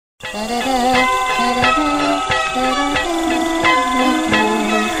This is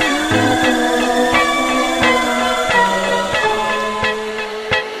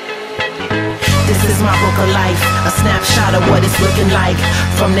my book of life, a snapshot of what it's looking like.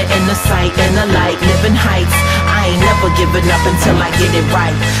 From the inner sight, inner light, living heights. I ain't never giving up until I get it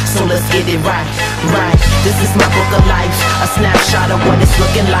right. So let's get it right, right. This is my book of life, a snapshot of what it's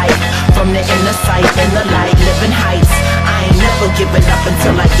looking like. From the inner sight, inner light, living heights. I ain't never giving up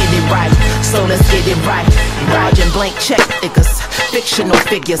until I get it right. So let's get it right. Dodging blank check niggas, fictional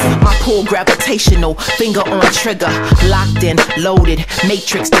figures. My pull gravitational, finger on trigger. Locked in, loaded,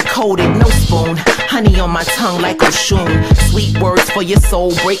 matrix decoded. No spoon, honey on my tongue like Oshun. Sweet words for your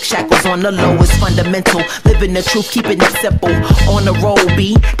soul, break shackles on the low is fundamental. Living the truth, keeping it simple. On the road,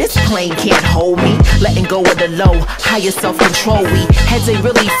 B, this plane can't hold me. Letting go of the low, higher self-control. We heads ain't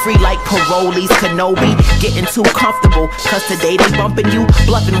really free like parolees. Kenobi, getting too comfortable, cause today they bumping you,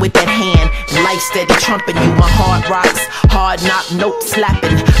 bluffing with that hand. Life steady trumping you. My heart rocks, hard knock, note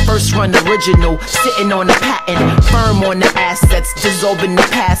slapping. First run original, sitting on the patent. Firm on the assets, dissolving the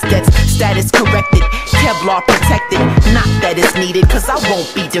past debts. Status corrected, Kevlar protected. Not that it's needed, cause I won't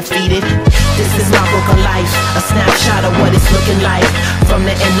be defeated. This is my book of life, a snapshot of what it's looking like. From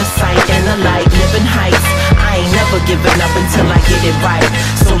the inner sight, inner light, living heights. I ain't never giving up until I get it right.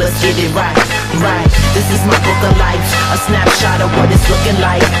 So let's get it right, right. This is my book of life, a snapshot of what it's looking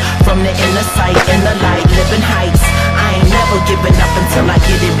like. From the inner sight, inner light, living heights. I ain't never giving up until I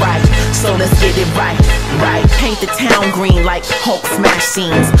get it right. So let's get it right, right. Paint the town green like Hulk smash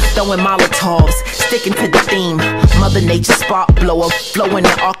scenes. Throwing Molotovs, sticking to the theme. Mother Nature spark blower, flowing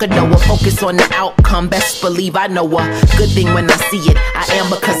the Ark of Noah. Focus on the outcome, best believe I know a good thing when I see it. I am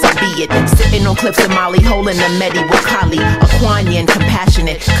because I be it. Sitting on cliffs in Mali, holding the Medi with Kali. Aquanian,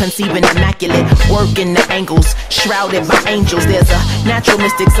 compassionate, conceiving immaculate. Working the angles, shrouded by angels. There's a natural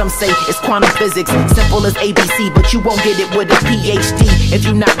mystic, some say it's quantum physics. Simple as ABC, but you won't get it with a PhD. If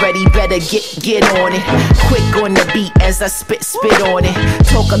you're not ready, better get on it. Quick on the beat as I spit on it.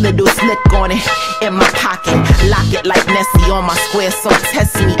 Talk a little slick on it. In my pocket, lock it like Nessie on my square. So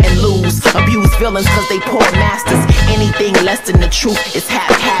test me and lose. Abuse villains cause they poor masters. Anything less than the truth is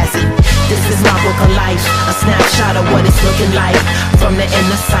haphazard. This is my book of life, a snapshot of what it's looking like. From the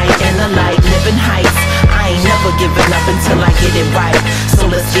inner sight, inner light, living heights. I ain't never giving up until I get it right. So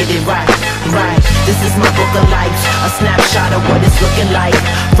let's get it right, right. This is my book of life, a snapshot of what it's looking like.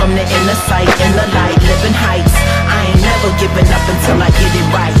 From the inner sight, inner light, living heights. I ain't never giving up until I get it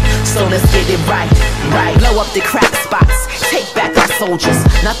right. So let's get it right, right. Blow up the crack spots, take back our soldiers.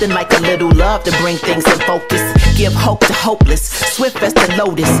 Nothing like a little love to bring things in focus. Give hope to hopeless, swift as the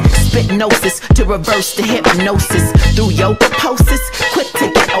lotus. Spit gnosis to reverse the hypnosis. Through yoga poses, quick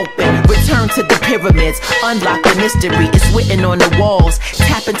to get open. Return to the pyramids, unlock the mystery. It's written on the walls,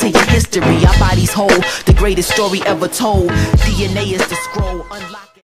 tap into your history. Our bodies whole, the greatest story ever told. DNA is the scroll, unlock